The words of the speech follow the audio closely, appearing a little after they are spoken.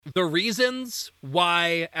the reasons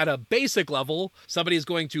why at a basic level somebody is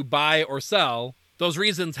going to buy or sell, those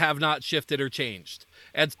reasons have not shifted or changed.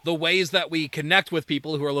 And the ways that we connect with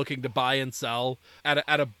people who are looking to buy and sell at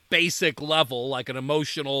a basic level, like an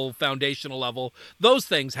emotional, foundational level, those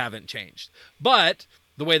things haven't changed. But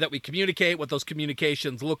the way that we communicate, what those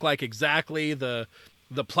communications look like exactly, the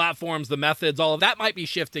platforms, the methods, all of that might be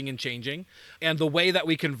shifting and changing. And the way that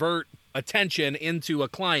we convert attention into a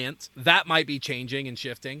client, that might be changing and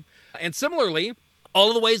shifting. And similarly, all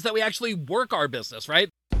of the ways that we actually work our business, right?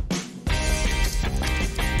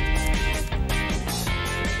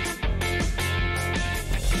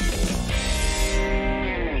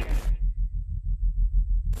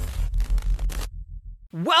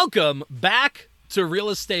 Welcome back to Real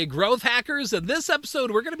Estate Growth Hackers. In this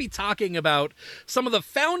episode, we're going to be talking about some of the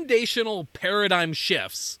foundational paradigm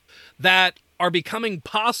shifts that are becoming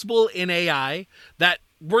possible in AI that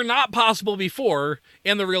were not possible before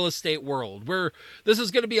in the real estate world. This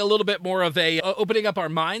is going to be a little bit more of a opening up our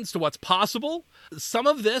minds to what's possible. Some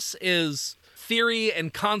of this is theory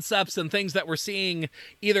and concepts and things that we're seeing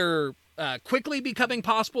either quickly becoming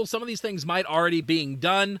possible. Some of these things might already being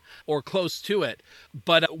done or close to it,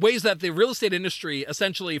 but ways that the real estate industry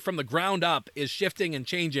essentially from the ground up is shifting and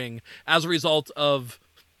changing as a result of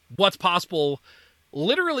what's possible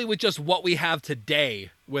literally with just what we have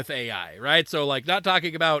today with AI, right? So like not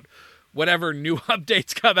talking about whatever new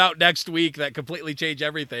updates come out next week that completely change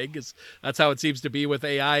everything, because that's how it seems to be with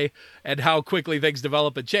AI and how quickly things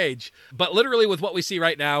develop and change. But literally with what we see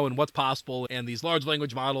right now and what's possible and these large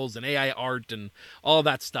language models and AI art and all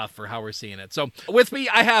that stuff for how we're seeing it. So with me,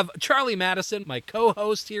 I have Charlie Madison, my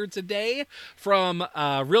co-host here today from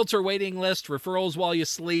Realtor Waiting List, Referrals While You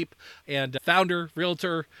Sleep, and founder,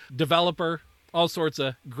 realtor, developer, all sorts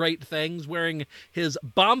of great things, wearing his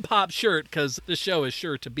Bomb Pop shirt because the show is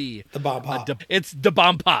sure to be the Bomb Pop. It's the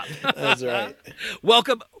Bomb Pop. That's right.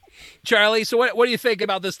 Welcome, Charlie. So what do you think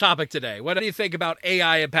about this topic today? What do you think about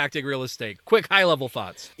AI impacting real estate? Quick high-level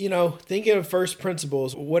thoughts. Thinking of first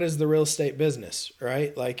principles, what is the real estate business,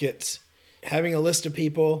 right? Like it's having a list of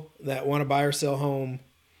people that want to buy or sell home,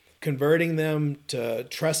 converting them to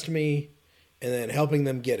trust me, and then helping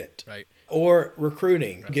them get it. Right. Or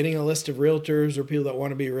recruiting, getting a list of realtors or people that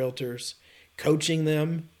want to be realtors, coaching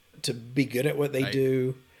them to be good at what they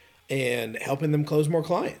do, and helping them close more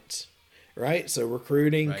clients, right? So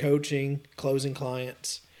recruiting, coaching, closing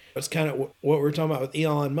clients. It's kind of what we're talking about with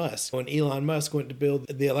Elon Musk. When Elon Musk went to build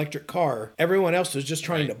the electric car, everyone else was just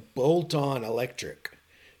trying to bolt on electric,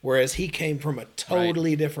 whereas he came from a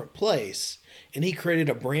totally different place, and he created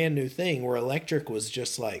a brand new thing where electric was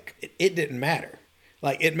just like, it didn't matter.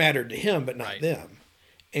 Like it mattered to him, but not them.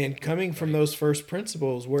 And coming from those first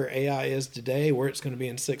principles where AI is today, where it's going to be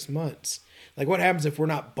in 6 months, like what happens if we're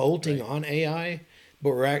not bolting on AI, but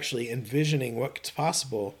we're actually envisioning what's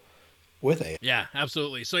possible with AI? Yeah,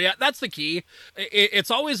 absolutely. So yeah, that's the key. It's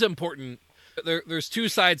always important. There's two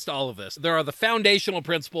sides to all of this. There are the foundational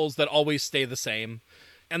principles that always stay the same.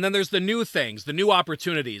 And then there's the new things, the new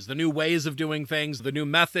opportunities, the new ways of doing things, the new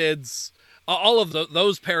methods, all of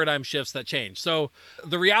those paradigm shifts that change. So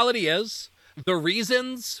the reality is the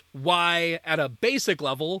reasons why at a basic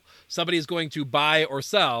level somebody is going to buy or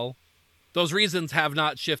sell, those reasons have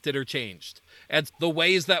not shifted or changed. And the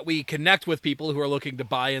ways that we connect with people who are looking to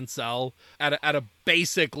buy and sell at a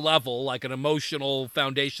basic level, like an emotional,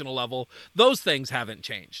 foundational level, those things haven't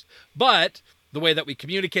changed. But the way that we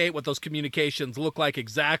communicate, what those communications look like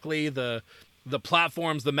exactly, the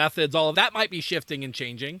platforms, the methods, all of that might be shifting and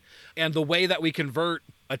changing. And the way that we convert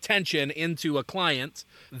attention into a client,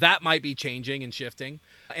 that might be changing and shifting.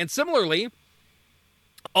 And similarly,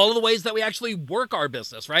 all of the ways that we actually work our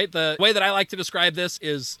business, right? The way that I like to describe this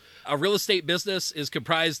is a real estate business is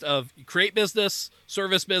comprised of create business,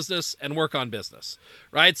 service business, and work on business,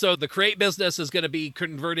 right? So the create business is going to be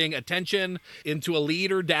converting attention into a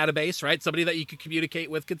lead or database, right? Somebody that you can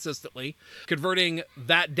communicate with consistently, converting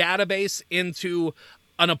that database into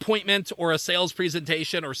an appointment or a sales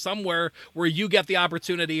presentation or somewhere where you get the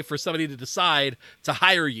opportunity for somebody to decide to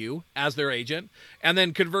hire you as their agent, and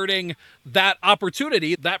then converting that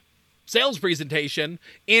opportunity, that sales presentation,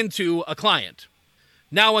 into a client.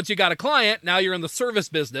 Now, once you got a client, now you're in the service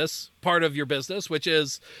business part of your business, which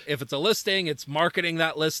is if it's a listing, it's marketing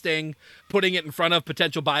that listing, putting it in front of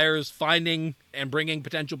potential buyers, finding and bringing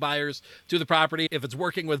potential buyers to the property. If it's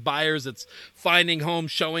working with buyers, it's finding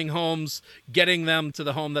homes, showing homes, getting them to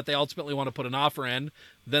the home that they ultimately want to put an offer in.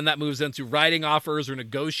 Then that moves into writing offers or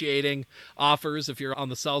negotiating offers if you're on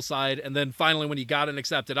the sell side. And then finally, when you got an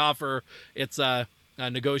accepted offer, it's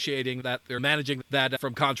negotiating that, they're managing that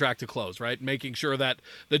from contract to close, right? Making sure that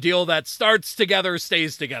the deal that starts together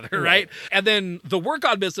stays together, right? And then the work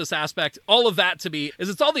on business aspect, all of that to me is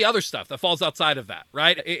it's all the other stuff that falls outside of that,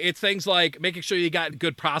 right? It's things like making sure you got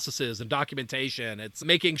good processes and documentation. It's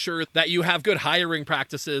making sure that you have good hiring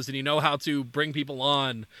practices and you know how to bring people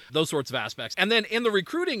on, those sorts of aspects. And then in the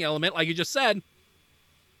recruiting element, like you just said,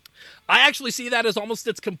 I actually see that as almost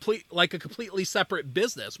a completely separate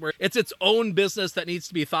business, where it's its own business that needs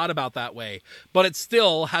to be thought about that way, but it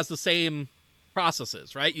still has the same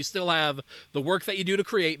processes, right? You still have the work that you do to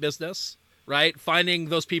create business, right? Finding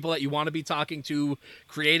those people that you want to be talking to,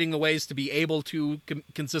 creating the ways to be able to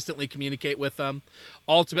consistently communicate with them,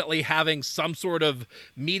 ultimately having some sort of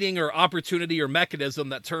meeting or opportunity or mechanism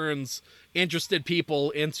that turns interested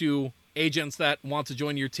people into agents that want to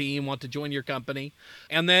join your team, want to join your company.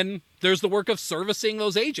 And then there's the work of servicing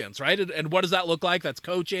those agents, right? And what does that look like? That's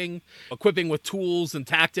coaching, equipping with tools and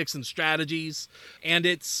tactics and strategies. And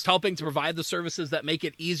it's helping to provide the services that make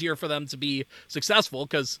it easier for them to be successful,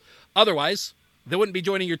 because otherwise they wouldn't be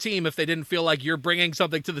joining your team if they didn't feel like you're bringing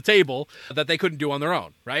something to the table that they couldn't do on their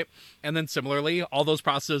own, right? And then similarly, all those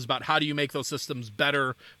processes about how do you make those systems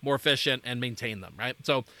better, more efficient, and maintain them, right?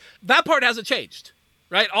 So that part hasn't changed.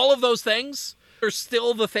 Right? All of those things are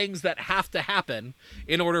still the things that have to happen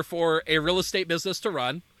in order for a real estate business to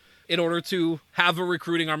run, in order to have a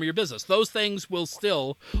recruiting arm of your business. Those things will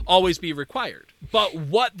still always be required. But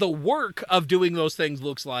what the work of doing those things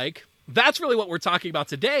looks like, that's really what we're talking about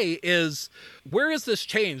today, is where is this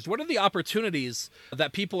changed? What are the opportunities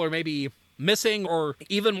that people are maybe missing, or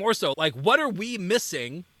even more so, like what are we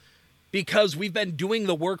missing because we've been doing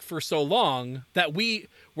the work for so long that we're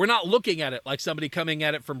not looking at it like somebody coming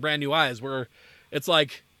at it from brand new eyes, where it's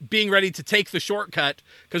like being ready to take the shortcut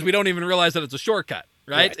because we don't even realize that it's a shortcut,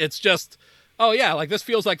 right? It's just, oh yeah, like this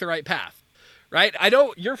feels like the right path, right? I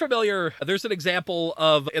know you're familiar. There's an example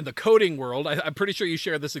of, in the coding world, I'm pretty sure you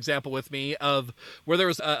shared this example with me, of where there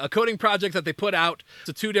was a coding project that they put out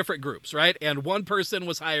to two different groups, right? And one person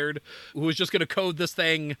was hired who was just going to code this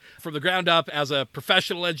thing from the ground up as a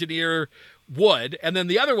professional engineer would. And then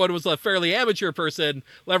the other one was a fairly amateur person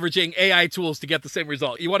leveraging AI tools to get the same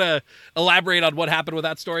result. You want to elaborate on what happened with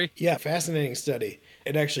that story? Yeah, fascinating study.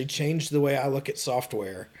 It actually changed the way I look at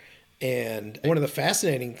software. And one of the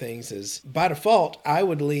fascinating things is, by default, I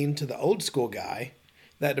would lean to the old school guy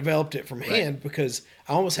that developed it from hand, because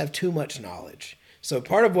I almost have too much knowledge. So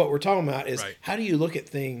part of what we're talking about is how do you look at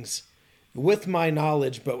things with my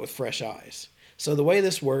knowledge, but with fresh eyes? So the way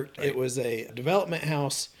this worked, it was a development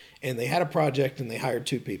house, and they had a project, and they hired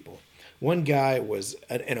two people. One guy was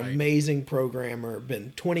an amazing programmer,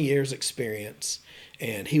 been 20 years experience,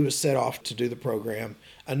 and he was set off to do the program.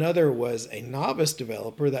 Another was a novice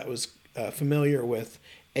developer that was familiar with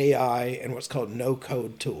AI and what's called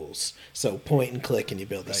no-code tools. So point and click and you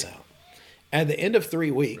build this out. At the end of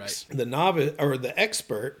 3 weeks, the novice or the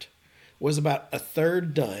expert was about a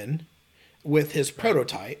third done with his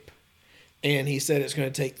prototype. And he said it's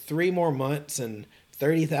going to take 3 more months and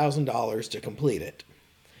 $30,000 to complete it.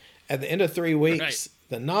 At the end of 3 weeks,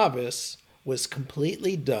 the novice was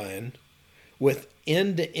completely done with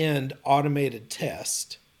end-to-end automated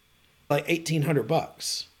test, like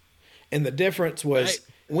 $1,800. And the difference was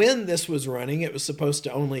when this was running, it was supposed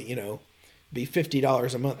to only, be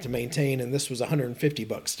 $50 a month to maintain, and this was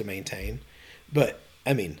 $150 to maintain. But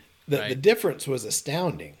I mean, the difference was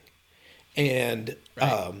astounding. And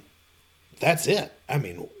that's it. I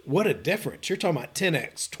mean, what a difference. You're talking about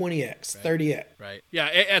 10x, 20x, 30x. Right. Yeah,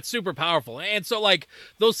 it's super powerful. And so like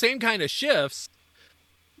those same kind of shifts,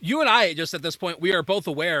 you and I, just at this point, we are both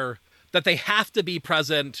aware that they have to be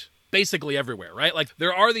present basically everywhere, right? Like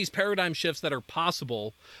there are these paradigm shifts that are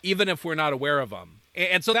possible even if we're not aware of them.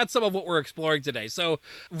 And so that's some of what we're exploring today. So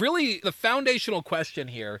really the foundational question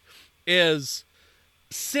here is,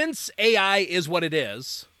 since AI is what it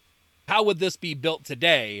is, how would this be built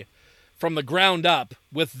today from the ground up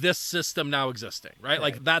with this system now existing, right?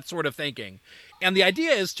 Like that sort of thinking. And the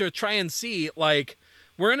idea is to try and see, like,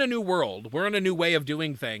 we're in a new world. We're in a new way of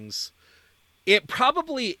doing things. It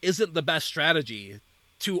probably isn't the best strategy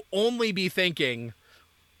to only be thinking,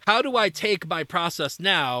 how do I take my process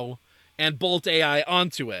now and bolt AI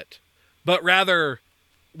onto it? But rather,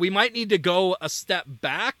 we might need to go a step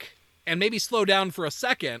back and maybe slow down for a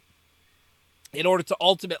second in order to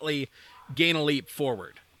ultimately gain a leap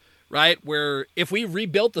forward, right? Where if we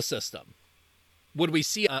rebuilt the system, would we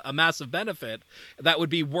see a massive benefit that would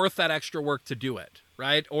be worth that extra work to do it,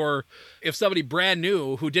 right? Or if somebody brand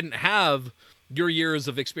new who didn't have your years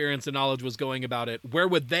of experience and knowledge was going about it, where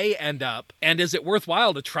would they end up? And is it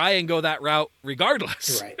worthwhile to try and go that route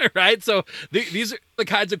regardless? Right. Right? So these are the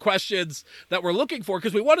kinds of questions that we're looking for,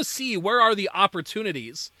 because we want to see where are the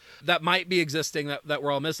opportunities that might be existing that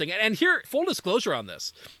we're all missing. And here, full disclosure on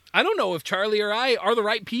this, I don't know if Charlie or I are the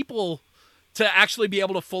right people to actually be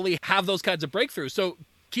able to fully have those kinds of breakthroughs. So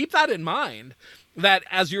keep that in mind, that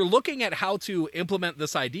as you're looking at how to implement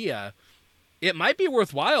this idea, it might be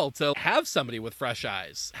worthwhile to have somebody with fresh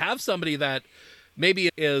eyes, have somebody that maybe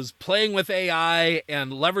is playing with AI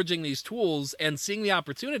and leveraging these tools and seeing the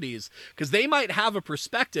opportunities, because they might have a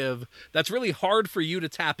perspective that's really hard for you to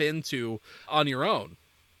tap into on your own.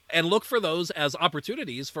 And look for those as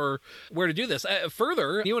opportunities for where to do this.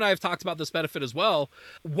 Further, you and I have talked about this benefit as well.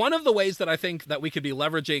 One of the ways that I think that we could be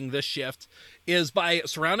leveraging this shift is by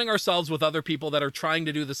surrounding ourselves with other people that are trying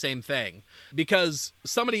to do the same thing. Because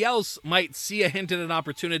somebody else might see a hint at an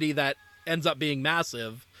opportunity that ends up being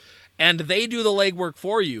massive, and they do the legwork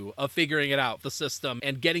for you of figuring it out, the system,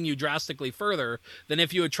 and getting you drastically further than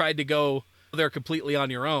if you had tried to go there completely on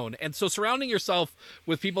your own. And so surrounding yourself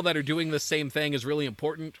with people that are doing the same thing is really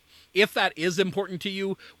important. If that is important to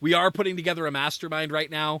you, we are putting together a mastermind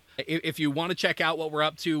right now. If you want to check out what we're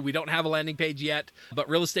up to, we don't have a landing page yet, but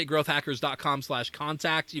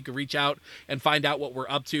realestategrowthhackers.com/contact. You can reach out and find out what we're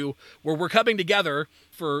up to, where we're coming together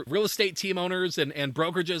for real estate team owners and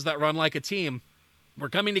brokerages that run like a team. We're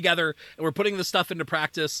coming together and we're putting this stuff into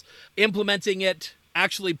practice, implementing it,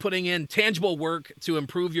 actually putting in tangible work to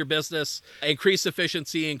improve your business, increase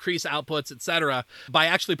efficiency, increase outputs, etc., by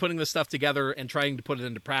actually putting this stuff together and trying to put it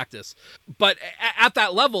into practice. But at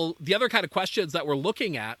that level, the other kind of questions that we're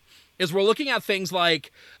looking at is we're looking at things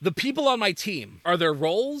like, the people on my team, are there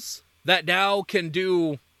roles that now can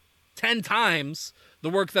do 10 times the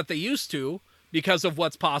work that they used to because of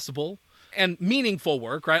what's possible? And meaningful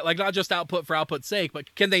work, right? Like not just output for output's sake,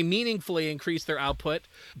 but can they meaningfully increase their output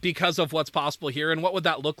because of what's possible here? And what would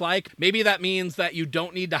that look like? Maybe that means that you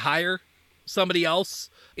don't need to hire somebody else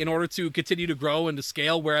in order to continue to grow and to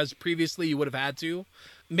scale, whereas previously you would have had to.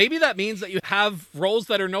 Maybe that means that you have roles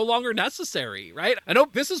that are no longer necessary, right? I know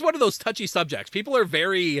this is one of those touchy subjects. People are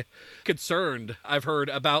very concerned, I've heard,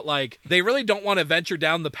 about like, they really don't want to venture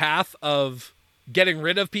down the path of getting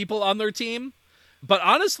rid of people on their team. But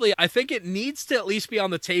honestly, I think it needs to at least be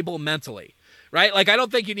on the table mentally, right? Like, I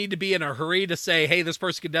don't think you need to be in a hurry to say, hey, this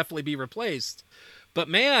person could definitely be replaced. But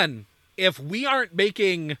man, if we aren't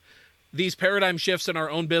making these paradigm shifts in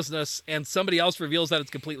our own business and somebody else reveals that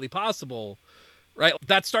it's completely possible, right?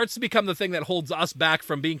 That starts to become the thing that holds us back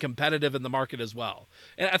from being competitive in the market as well.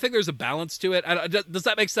 And I think there's a balance to it. Does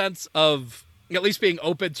that make sense of at least being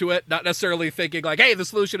open to it, not necessarily thinking like, hey, the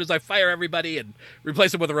solution is I fire everybody and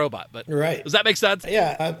replace them with a robot? But right. Does that make sense?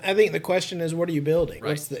 Yeah, I think the question is, what are you building?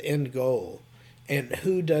 Right. What's the end goal? And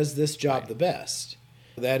who does this job the best?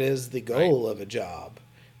 That is the goal of a job.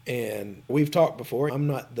 And we've talked before, I'm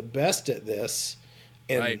not the best at this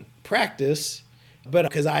in practice, but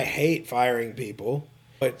because I hate firing people,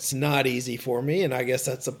 it's not easy for me. And I guess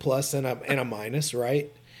that's a plus and a minus, right?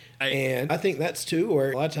 And I think that's too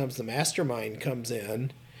where a lot of times the mastermind comes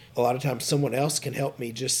in. A lot of times someone else can help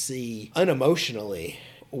me just see unemotionally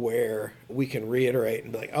where we can reiterate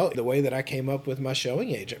and be like, oh, the way that I came up with my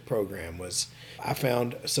showing agent program was I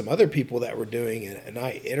found some other people that were doing it and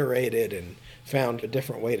I iterated and found a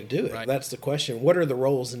different way to do it. Right. That's the question. What are the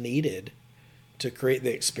roles needed to create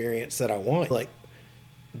the experience that I want? Like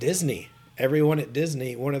Disney, everyone at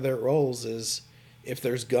Disney, one of their roles is if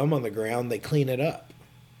there's gum on the ground, they clean it up.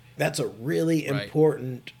 That's a really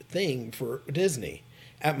important thing for Disney.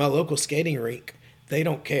 At my local skating rink, they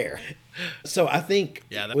don't care. So I think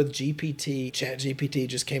with GPT, ChatGPT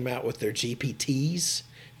just came out with their GPTs,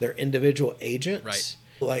 their individual agents. Right.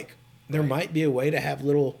 Like there might be a way to have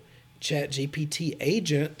little ChatGPT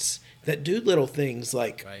agents that do little things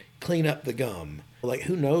like clean up the gum. Like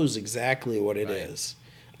who knows exactly what it is.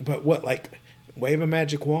 But what, like, wave a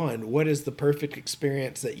magic wand, what is the perfect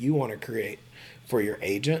experience that you want to create for your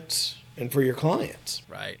agents and for your clients?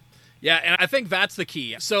 Right. Yeah, and I think that's the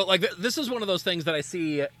key. So, like, this is one of those things that I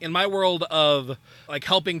see in my world of, like,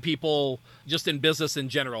 helping people just in business in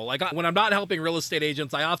general. Like, when I'm not helping real estate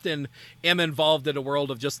agents, I often am involved in a world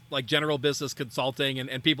of just, like, general business consulting,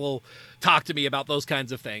 and people talk to me about those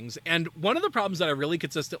kinds of things. And one of the problems that I really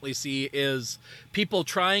consistently see is people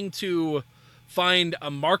trying to find a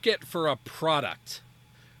market for a product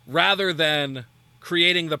rather than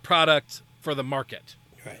creating the product for the market.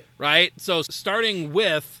 Right. So starting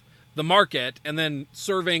with the market and then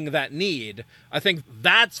serving that need. I think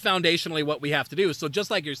that's foundationally what we have to do. So just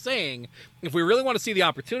like you're saying, if we really want to see the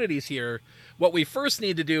opportunities here, what we first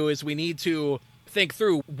need to do is we need to think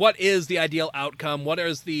through what is the ideal outcome. What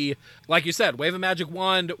is the, like you said, wave a magic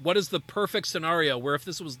wand. What is the perfect scenario where if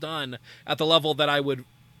this was done at the level that I would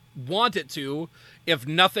want it to, if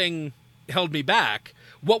nothing held me back,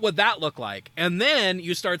 what would that look like? And then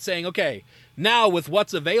you start saying, okay, now with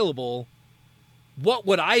what's available, what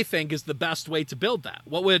would I think is the best way to build that?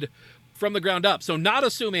 What would, from the ground up? So not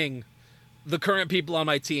assuming the current people on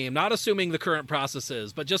my team, not assuming the current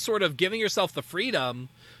processes, but just sort of giving yourself the freedom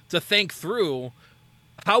to think through,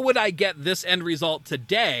 how would I get this end result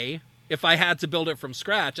today if I had to build it from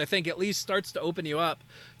scratch? I think at least starts to open you up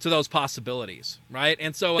to those possibilities, right?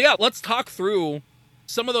 And so, yeah, let's talk through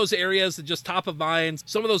some of those areas that just top of mind,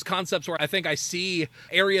 some of those concepts where I think I see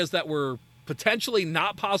areas that were potentially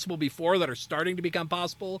not possible before that are starting to become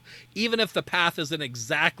possible, even if the path isn't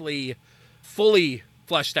exactly fully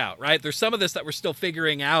fleshed out, right? There's some of this that we're still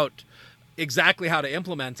figuring out exactly how to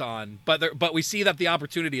implement on, but we see that the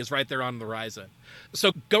opportunity is right there on the horizon.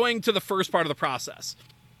 So going to the first part of the process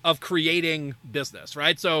of creating business,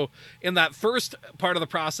 right? So in that first part of the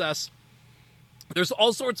process, there's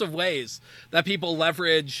all sorts of ways that people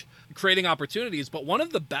leverage creating opportunities, but one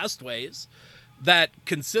of the best ways that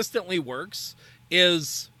consistently works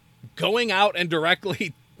is going out and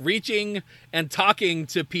directly reaching and talking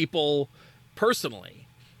to people personally.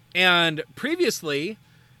 And previously,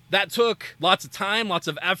 that took lots of time, lots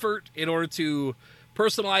of effort in order to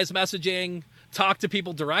personalize messaging, talk to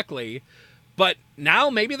people directly. But now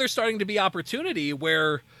maybe there's starting to be opportunity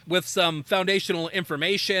where with some foundational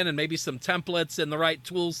information and maybe some templates and the right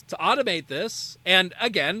tools to automate this. And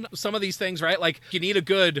again, some of these things, right? Like you need a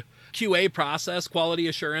good QA process, quality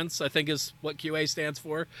assurance, I think is what QA stands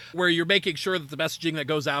for, where you're making sure that the messaging that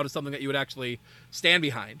goes out is something that you would actually stand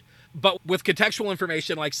behind. But with contextual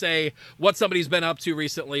information, like say what somebody's been up to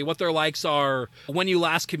recently, what their likes are, when you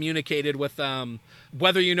last communicated with them,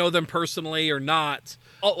 whether you know them personally or not,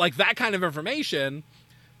 like that kind of information,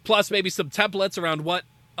 plus maybe some templates around what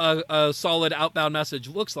a solid outbound message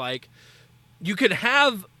looks like, you could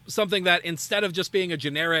have something that instead of just being a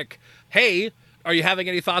generic, hey, are you having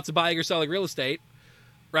any thoughts of buying or selling real estate,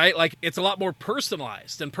 right? Like it's a lot more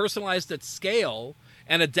personalized at scale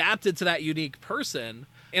and adapted to that unique person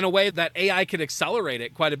in a way that AI can accelerate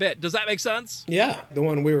it quite a bit. Does that make sense? Yeah. The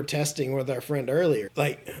one we were testing with our friend earlier.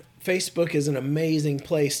 Like, Facebook is an amazing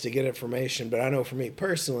place to get information, but I know for me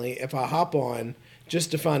personally, if I hop on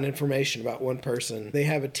just to find information about one person, they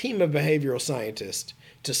have a team of behavioral scientists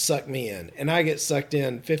to suck me in. And I get sucked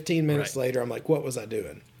in 15 minutes later. I'm like, what was I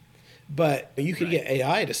doing? But you could get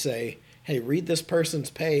AI to say, hey, read this person's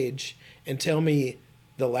page and tell me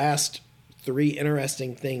the last 3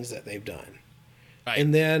 interesting things that they've done. Right.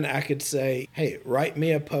 And then I could say, hey, write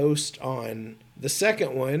me a post on the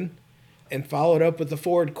second one and follow it up with the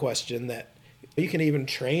forward question that you can even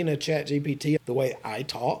train a ChatGPT the way I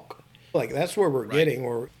talk. Like that's where we're getting,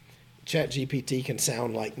 where ChatGPT can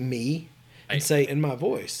sound like me and say in my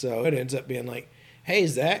voice. So it ends up being like, hey,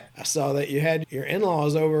 Zach, I saw that you had your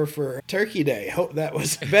in-laws over for Turkey Day. Hope that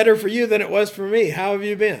was better for you than it was for me. How have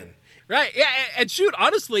you been? Right. Yeah. And shoot,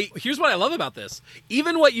 honestly, here's what I love about this.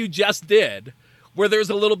 Even what you just did, where there's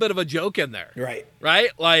a little bit of a joke in there. Right. Right?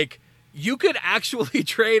 Like, you could actually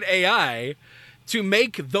train AI to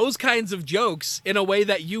make those kinds of jokes in a way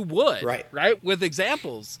that you would. Right? With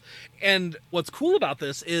examples. And what's cool about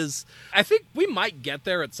this is I think we might get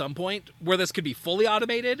there at some point where this could be fully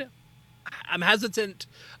automated. I'm hesitant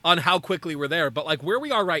on how quickly we're there, but like where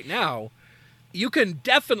we are right now, you can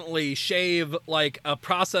definitely shave like a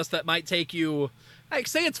process that might take you, like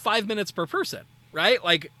say it's 5 minutes per person, right?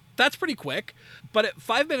 Like that's pretty quick, but at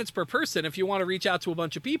 5 minutes per person, if you want to reach out to a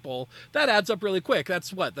bunch of people, that adds up really quick.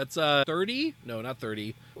 That's what? That's 30? No, not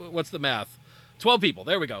 30. What's the math? 12 people.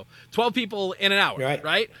 There we go. 12 people in an hour,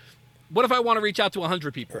 right? What if I want to reach out to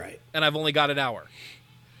 100 people and I've only got an hour,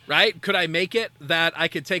 right? Could I make it that I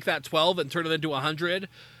could take that 12 and turn it into 100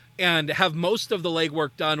 and have most of the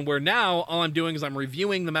legwork done where now all I'm doing is I'm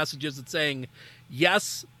reviewing the messages and saying,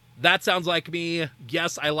 yes, that sounds like me.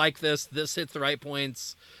 Yes, I like this. This hits the right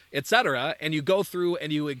points, etc. And you go through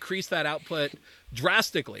and you increase that output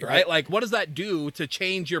drastically, right? Like what does that do to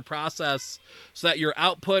change your process so that your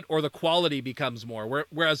output or the quality becomes more?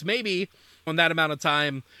 Whereas maybe on that amount of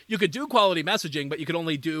time, you could do quality messaging, but you could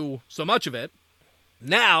only do so much of it.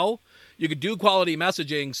 Now you could do quality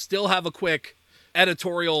messaging, still have a quick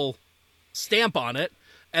editorial stamp on it,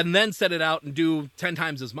 and then set it out and do 10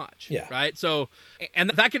 times as much. Yeah. Right. So, and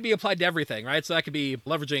that could be applied to everything, right? So that could be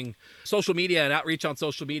leveraging social media and outreach on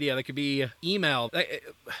social media. That could be email.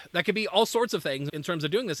 That could be all sorts of things in terms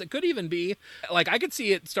of doing this. It could even be like, I could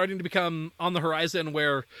see it starting to become on the horizon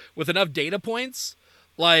where with enough data points,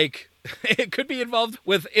 like it could be involved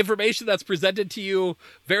with information that's presented to you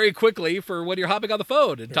very quickly for when you're hopping on the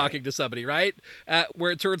phone and talking to somebody, right?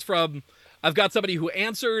 Where it turns from, I've got somebody who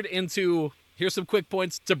answered into, here's some quick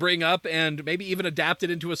points to bring up, and maybe even adapt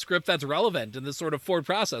it into a script that's relevant in this sort of forward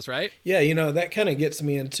process, right? Yeah, you know, that kind of gets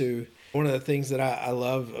me into one of the things that I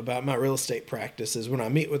love about my real estate practice is when I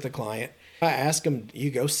meet with a client, I ask them,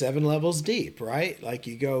 you go 7 levels deep, right? Like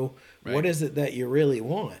you go, what is it that you really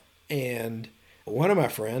want? And one of my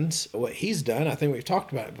friends, what he's done, I think we've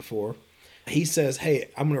talked about it before, he says, hey,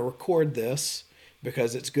 I'm going to record this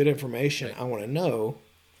because it's good information I want to know.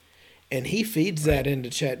 And he feeds that into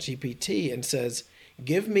ChatGPT and says,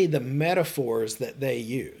 give me the metaphors that they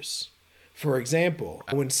use. For example,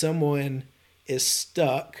 when someone is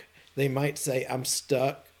stuck, they might say, I'm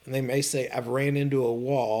stuck. And they may say, I've ran into a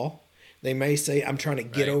wall. They may say, I'm trying to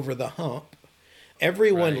get over the hump.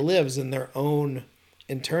 Everyone lives in their own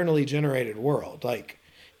internally generated world. Like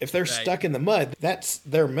if they're stuck in the mud, that's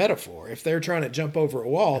their metaphor. If they're trying to jump over a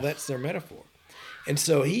wall, that's their metaphor. And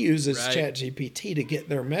so he uses ChatGPT to get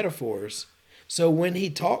their metaphors. So when he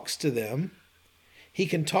talks to them, he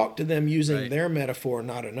can talk to them using their metaphor,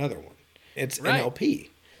 not another one. It's NLP.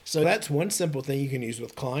 So that's one simple thing you can use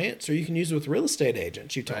with clients, or you can use with real estate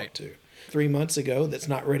agents you talk to 3 months ago that's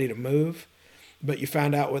not ready to move, but you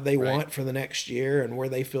found out what they want for the next year and where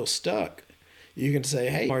they feel stuck. You can say,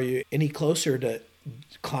 hey, are you any closer to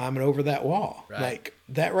climbing over that wall? Like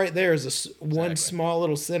that right there is one small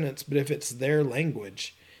little sentence, but if it's their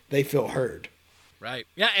language, they feel heard. Right.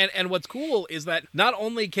 Yeah. And what's cool is that not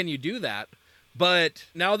only can you do that, but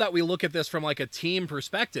now that we look at this from like a team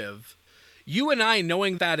perspective, you and I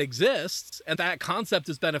knowing that exists and that concept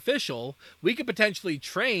is beneficial, we could potentially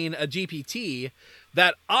train a GPT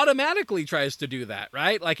that automatically tries to do that,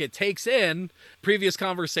 right? Like it takes in previous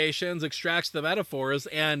conversations, extracts the metaphors.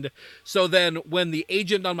 And so then when the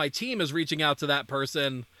agent on my team is reaching out to that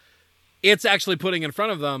person, it's actually putting in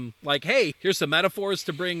front of them like, hey, here's some metaphors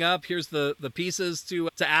to bring up. Here's the pieces to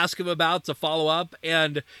ask him about, to follow up.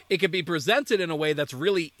 And it can be presented in a way that's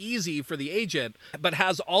really easy for the agent, but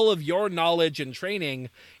has all of your knowledge and training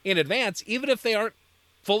in advance, even if they aren't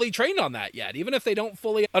fully trained on that yet. Even if they don't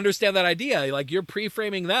fully understand that idea, like you're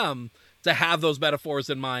pre-framing them to have those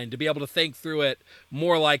metaphors in mind, to be able to think through it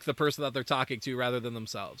more like the person that they're talking to rather than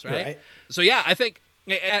themselves, right? So yeah, I think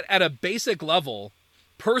at a basic level,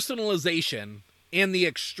 personalization in the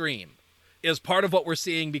extreme is part of what we're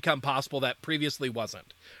seeing become possible that previously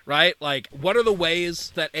wasn't, right? Like, what are the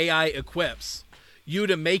ways that AI equips you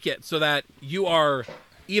to make it so that you are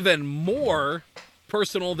even more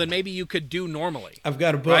personal than maybe you could do normally? I've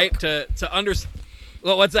got a book. Right? To understand.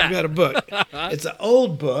 Well, what's that? I've got a book. It's an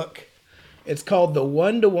old book. It's called The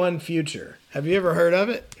One-to-One Future. Have you ever heard of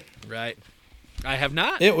it? Right. I have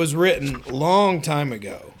not. It was written a long time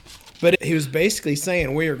ago. But he was basically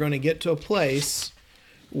saying we are going to get to a place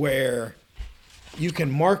where you can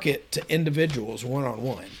market to individuals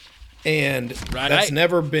one-on-one. And that's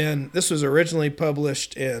never been, this was originally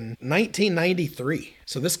published in 1993.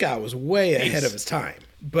 So this guy was way ahead of his time.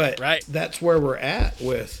 But that's where we're at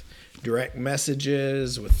with direct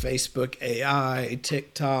messages, with Facebook AI,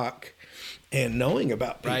 TikTok, and knowing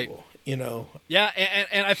about people. You know? Yeah,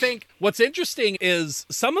 and I think what's interesting is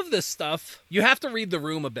some of this stuff, you have to read the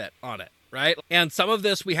room a bit on it, right? And some of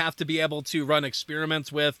this we have to be able to run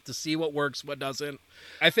experiments with to see what works, what doesn't.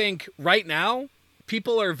 I think right now,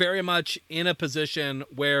 people are very much in a position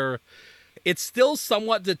where it's still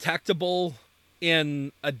somewhat detectable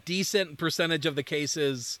in a decent percentage of the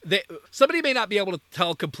cases. Somebody may not be able to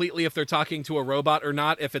tell completely if they're talking to a robot or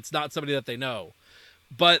not, if it's not somebody that they know.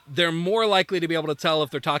 But they're more likely to be able to tell if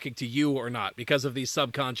they're talking to you or not because of these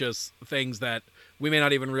subconscious things that we may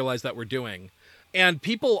not even realize that we're doing. And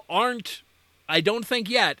people aren't, I don't think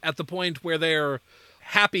yet, at the point where they're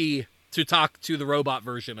happy to talk to the robot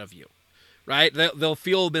version of you, right? They'll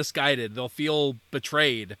feel misguided. They'll feel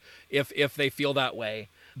betrayed if they feel that way.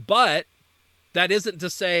 But that isn't to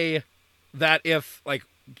say that if, like,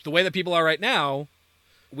 the way that people are right now,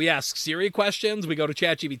 we ask Siri questions, we go to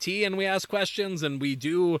ChatGPT and we ask questions, and we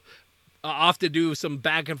do often do some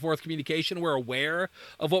back and forth communication. We're aware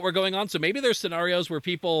of what we're going on. So maybe there's scenarios where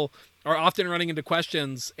people are often running into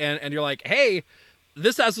questions and you're like, hey,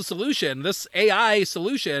 this has a solution. This AI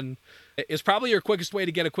solution is probably your quickest way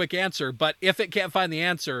to get a quick answer. But if it can't find the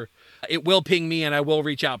answer, it will ping me and I will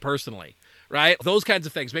reach out personally. right? Those kinds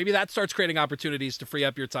of things. Maybe that starts creating opportunities to free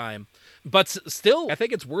up your time. But still, I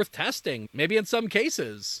think it's worth testing. Maybe in some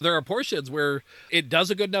cases, there are portions where it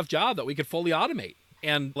does a good enough job that we could fully automate.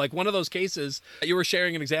 And like one of those cases, you were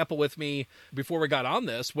sharing an example with me before we got on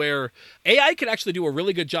this, where AI could actually do a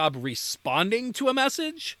really good job responding to a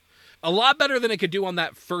message. A lot better than it could do on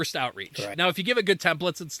that first outreach. Correct. Now, if you give it good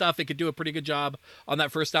templates and stuff, it could do a pretty good job on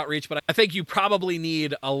that first outreach. But I think you probably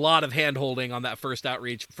need a lot of hand-holding on that first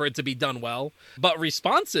outreach for it to be done well. But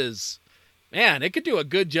responses, man, it could do a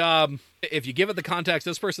good job. If you give it the context,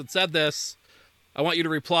 this person said this, I want you to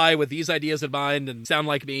reply with these ideas in mind and sound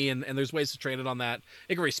like me, and there's ways to train it on that.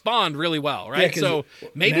 It can respond really well, right? Yeah, so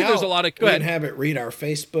maybe there's a lot of... We can have it read our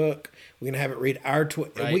Facebook. We can have it read our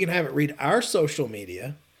Twitter. Right. We can have it read our social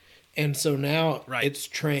media. And so now Right. it's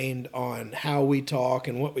trained on how we talk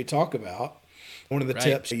and what we talk about. One of the Right.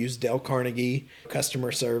 tips, use Dale Carnegie,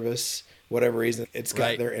 customer service, whatever reason, it's got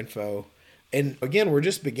Right. their info. And again, we're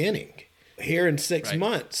just beginning. Here in 6 Right.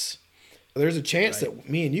 months, there's a chance Right. that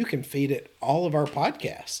me and you can feed it all of our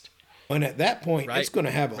podcast. And at that point, Right. it's going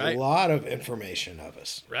to have a Right. lot of information of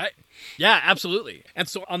us. Right. Yeah, absolutely. And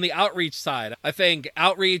so on the outreach side, I think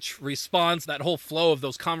outreach, response, that whole flow of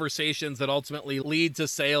those conversations that ultimately lead to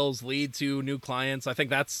sales, lead to new clients, I think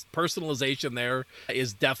that's personalization there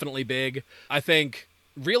is definitely big. I think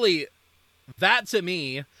really that to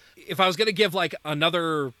me, if I was going to give like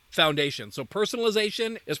another foundation, so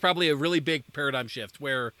personalization is probably a really big paradigm shift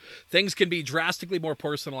where things can be drastically more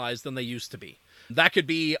personalized than they used to be. That could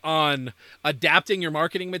be on adapting your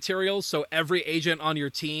marketing materials so every agent on your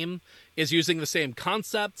team is using the same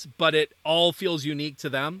concept, but it all feels unique to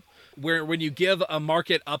them. Where when you give a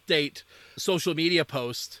market update social media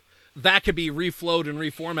post, that could be reflowed and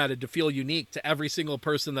reformatted to feel unique to every single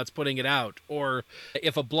person that's putting it out. Or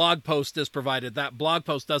if a blog post is provided, that blog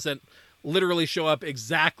post doesn't literally show up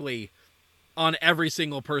exactly on every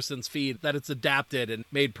single person's feed, that it's adapted and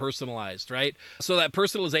made personalized, right? So that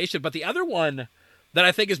personalization. But the other one that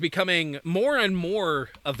I think is becoming more and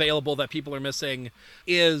more available that people are missing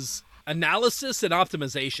is analysis and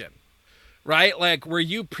optimization, right? Like where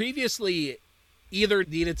you previously either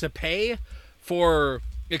needed to pay for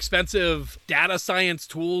expensive data science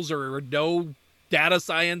tools or no data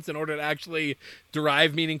science in order to actually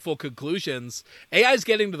derive meaningful conclusions. AI is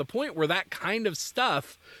getting to the point where that kind of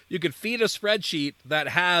stuff, you could feed a spreadsheet that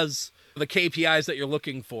has the KPIs that you're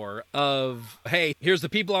looking for of, hey, here's the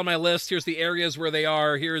people on my list, here's the areas where they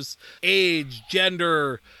are, here's age,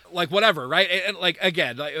 gender, like whatever, right? And like,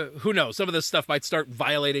 again, like, who knows? Some of this stuff might start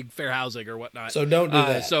violating fair housing or whatnot. So don't do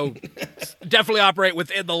that. So definitely operate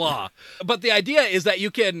within the law. But the idea is that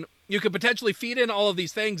you can potentially feed in all of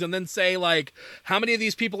these things and then say, like, how many of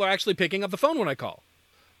these people are actually picking up the phone when I call,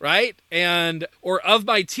 right? And, or of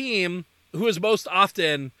my team, who is most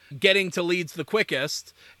often getting to leads the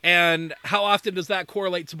quickest, and how often does that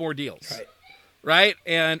correlate to more deals? Right?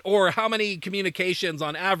 And, or how many communications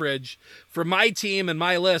on average for my team and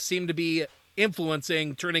my list seem to be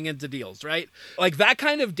influencing turning into deals, right? Like that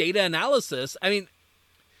kind of data analysis. I mean,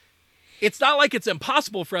 it's not like it's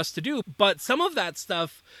impossible for us to do, but some of that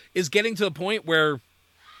stuff is getting to the point where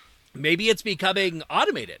maybe it's becoming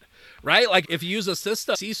automated, right? Like if you use a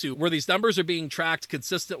system, Sisu, where these numbers are being tracked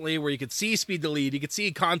consistently, where you could see speed to lead, you could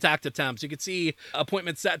see contact attempts, you could see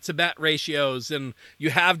appointment set to bet ratios, and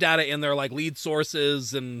you have data in there like lead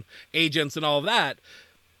sources and agents and all of that.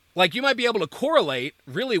 Like you might be able to correlate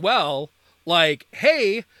really well, like,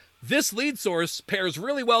 hey, this lead source pairs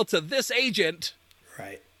really well to this agent,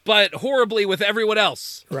 Right. but horribly with everyone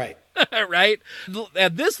else. Right. Right?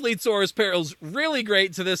 And this lead source pairs really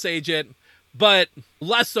great to this agent, but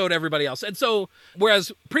less so to everybody else. And so,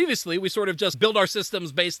 whereas previously we sort of just build our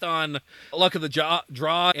systems based on luck of the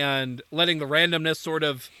draw and letting the randomness sort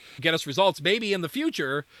of get us results, maybe in the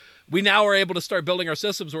future, we now are able to start building our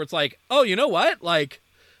systems where it's like, oh, you know what? Like,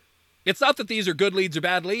 it's not that these are good leads or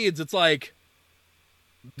bad leads. It's like,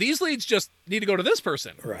 these leads just need to go to this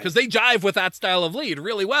person because they jive with that style of lead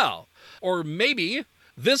really well. Or maybe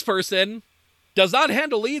this person does not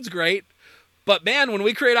handle leads great, but man, when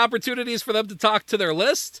we create opportunities for them to talk to their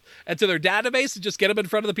list and to their database and just get them in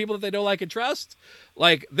front of the people that they know, like, and trust,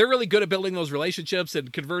 like they're really good at building those relationships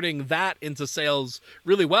and converting that into sales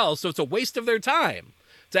really well. So it's a waste of their time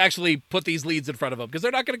to actually put these leads in front of them because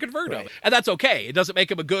they're not going to convert them. And that's okay. It doesn't make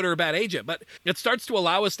them a good or a bad agent, but it starts to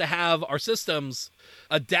allow us to have our systems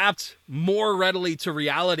adapt more readily to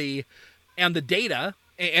reality and the data,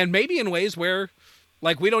 and maybe in ways where,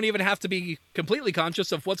 like, we don't even have to be completely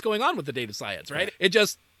conscious of what's going on with the data science, right?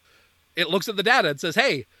 It looks at the data and says,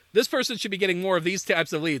 hey, this person should be getting more of these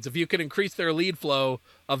types of leads. If you can increase their lead flow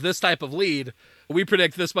of this type of lead, we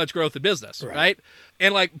predict this much growth in business, right?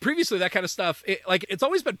 And like previously, that kind of stuff, it's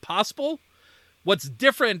always been possible. What's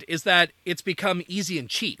different is that it's become easy and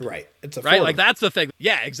cheap. Right. It's affordable. Right. Like that's the thing.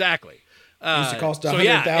 Yeah, exactly. It used to cost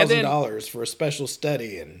 $100,000 for a special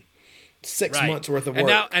study and 6 months worth of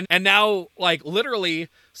work. And now, like literally,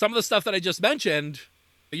 some of the stuff that I just mentioned,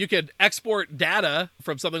 you could export data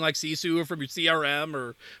from something like Sisu or from your CRM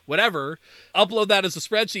or whatever, upload that as a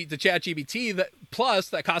spreadsheet to ChatGPT that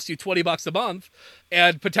costs you $20 a month,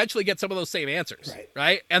 and potentially get some of those same answers.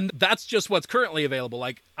 Right. And that's just what's currently available.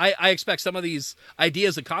 Like I expect some of these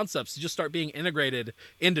ideas and concepts to just start being integrated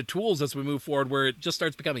into tools as we move forward, where it just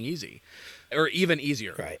starts becoming easy or even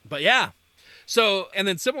easier. Right. But yeah. So, and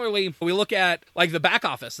then similarly, we look at like the back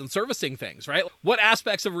office and servicing things, right? What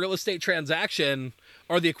aspects of a real estate transaction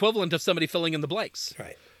are the equivalent of somebody filling in the blanks?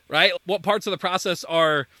 Right? What parts of the process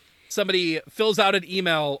are somebody fills out an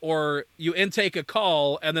email or you intake a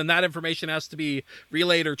call and then that information has to be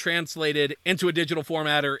relayed or translated into a digital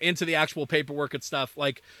format or into the actual paperwork and stuff.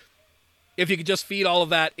 Like if you could just feed all of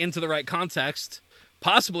that into the right context,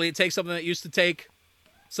 possibly it takes something that used to take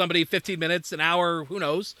somebody 15 minutes, an hour, who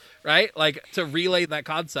knows, right? Like to relay that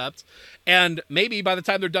concept. And maybe by the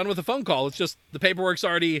time they're done with a phone call, it's just the paperwork's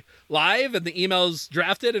already live and the email's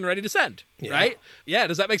drafted and ready to send, right? Yeah.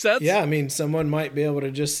 Does that make sense? Yeah. I mean, someone might be able to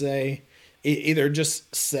just say, either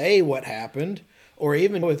just say what happened, or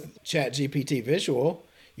even with ChatGPT Visual,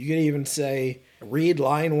 you can even say, read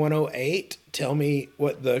line 108, tell me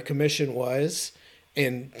what the commission was,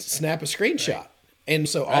 and snap a screenshot. And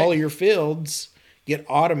so all of your fields get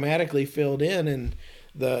automatically filled in, and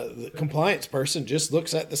the compliance person just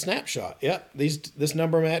looks at the snapshot. Yep, this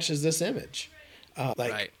number matches this image.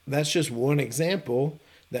 That's just one example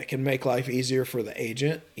that can make life easier for the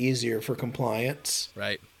agent, easier for compliance.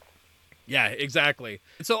 Right. Yeah, exactly.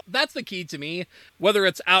 So that's the key to me, whether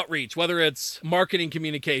it's outreach, whether it's marketing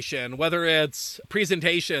communication, whether it's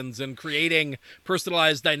presentations and creating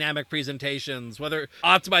personalized dynamic presentations, whether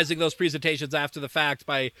optimizing those presentations after the fact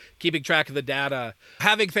by keeping track of the data,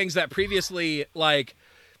 having things that previously like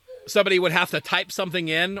somebody would have to type something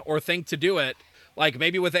in or think to do it. Like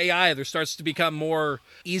maybe with AI, there starts to become more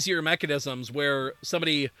easier mechanisms where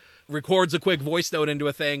somebody records a quick voice note into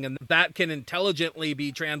a thing and that can intelligently be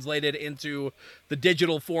translated into the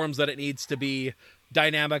digital forms that it needs to be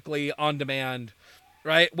dynamically on demand,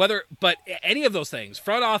 right? But any of those things,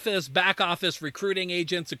 front office, back office, recruiting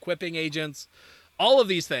agents, equipping agents, all of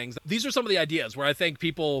these things, these are some of the ideas where I think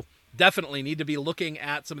people definitely need to be looking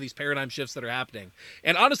at some of these paradigm shifts that are happening.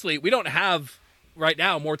 And honestly, we don't have right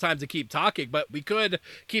now more time to keep talking, but we could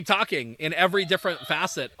keep talking in every different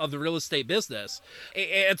facet of the real estate business.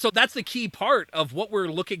 And so that's the key part of what we're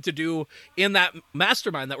looking to do in that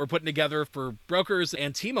mastermind that we're putting together for brokers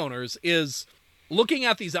and team owners, is looking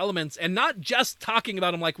at these elements and not just talking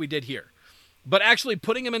about them like we did here, but actually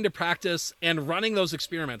putting them into practice and running those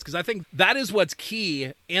experiments. Because I think that is what's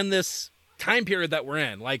key in this time period that we're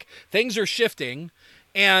in. Like things are shifting,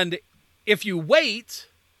 and if you wait,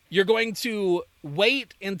 you're going to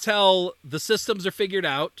wait until the systems are figured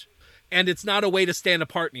out and it's not a way to stand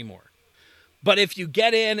apart anymore. But if you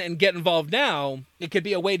get in and get involved now, it could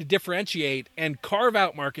be a way to differentiate and carve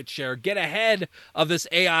out market share, get ahead of this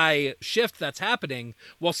AI shift that's happening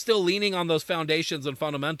while still leaning on those foundations and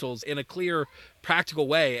fundamentals in a clear, practical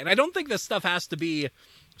way. And I don't think this stuff has to be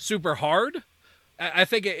super hard. I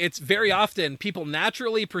think it's very often people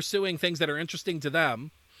naturally pursuing things that are interesting to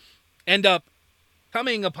them end up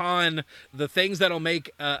coming upon the things that'll make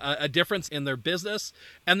a difference in their business.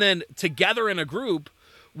 And then together in a group,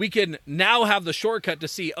 we can now have the shortcut to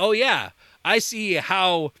see, oh yeah, I see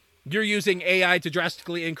how you're using AI to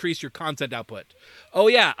drastically increase your content output. Oh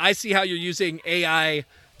yeah, I see how you're using AI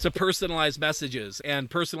to personalize messages and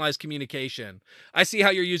personalize communication. I see how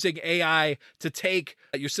you're using AI to take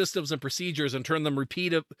your systems and procedures and turn them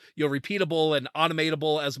repeatable and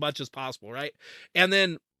automatable as much as possible, right? And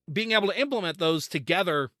then being able to implement those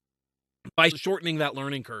together by shortening that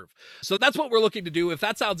learning curve. So that's what we're looking to do. If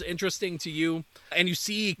that sounds interesting to you and you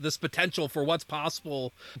see this potential for what's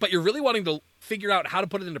possible, but you're really wanting to figure out how to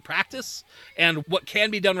put it into practice and what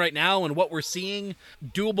can be done right now and what we're seeing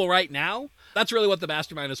doable right now, that's really what the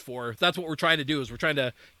mastermind is for. That's what we're trying to do, is we're trying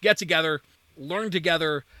to get together, learn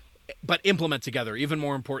together, but implement together, even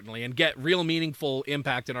more importantly, and get real meaningful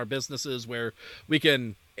impact in our businesses where we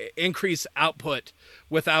can increase output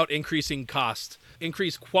without increasing cost,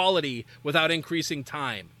 increase quality without increasing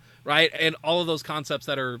time, right? And all of those concepts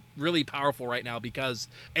that are really powerful right now because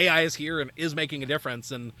AI is here and is making a difference.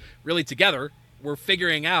 And really together, we're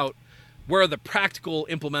figuring out where are the practical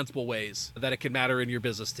implementable ways that it can matter in your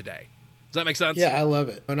business today. Does that make sense? Yeah, I love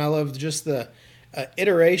it. And I love just the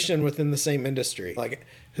iteration within the same industry. Like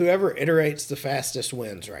whoever iterates the fastest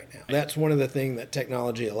wins right now. That's one of the things that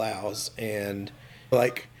technology allows. And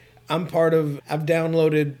like I've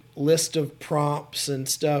downloaded list of prompts and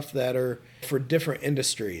stuff that are for different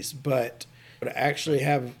industries, but to actually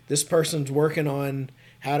have this person's working on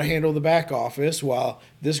how to handle the back office while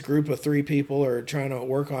this group of 3 people are trying to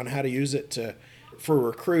work on how to use it for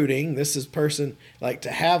recruiting. This is person, like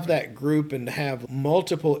to have that group and to have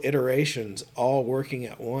multiple iterations all working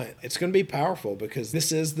at once. It's going to be powerful because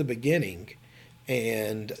this is the beginning,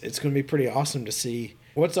 and it's going to be pretty awesome to see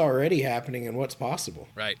what's already happening and what's possible.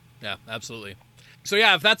 Right. Yeah, absolutely. So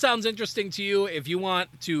yeah, if that sounds interesting to you, if you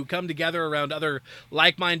want to come together around other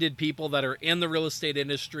like-minded people that are in the real estate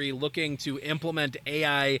industry looking to implement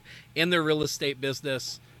AI in their real estate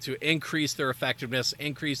business to increase their effectiveness,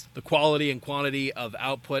 increase the quality and quantity of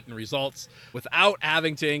output and results without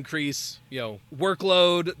having to increase,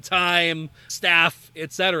 workload, time, staff,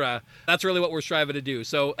 etc. That's really what we're striving to do.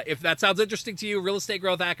 So if that sounds interesting to you,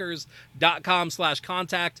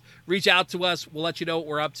 realestategrowthhackers.com/contact. Reach out to us. We'll let you know what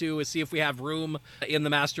we're up to and see if we have room in the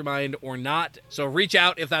mastermind or not. So reach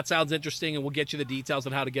out if that sounds interesting, and we'll get you the details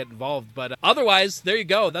on how to get involved. But otherwise, there you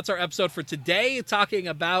go. That's our episode for today, talking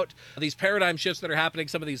about these paradigm shifts that are happening,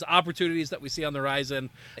 some of these opportunities that we see on the horizon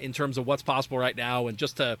in terms of what's possible right now, and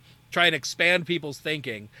just to try and expand people's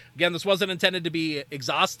thinking. Again, this wasn't intended to be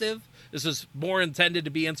exhaustive. This is more intended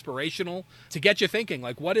to be inspirational, to get you thinking,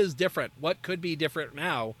 like, what is different? What could be different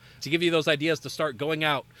now? To give you those ideas to start going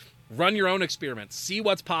out, run your own experiments, see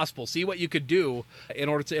what's possible, see what you could do in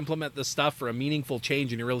order to implement this stuff for a meaningful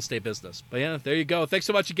change in your real estate business. But yeah, there you go. Thanks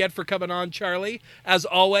so much again for coming on, Charlie. As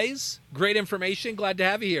always, great information. Glad to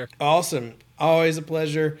have you here. Awesome. Always a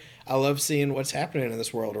pleasure. I love seeing what's happening in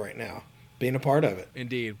this world right now, being a part of it.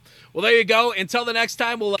 Indeed. Well, there you go. Until the next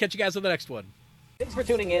time, we'll catch you guys on the next one. Thanks for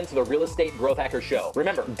tuning in to the Real Estate Growth Hacker Show.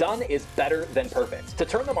 Remember, done is better than perfect. To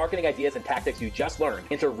turn the marketing ideas and tactics you just learned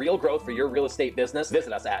into real growth for your real estate business,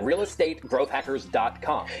 visit us at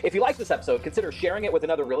realestategrowthhackers.com. If you like this episode, consider sharing it with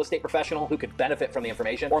another real estate professional who could benefit from the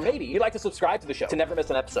information, or maybe you'd like to subscribe to the show to never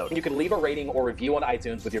miss an episode. You can leave a rating or review on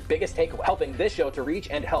iTunes with your biggest takeaway, helping this show to reach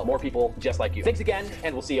and help more people just like you. Thanks again,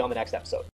 and we'll see you on the next episode.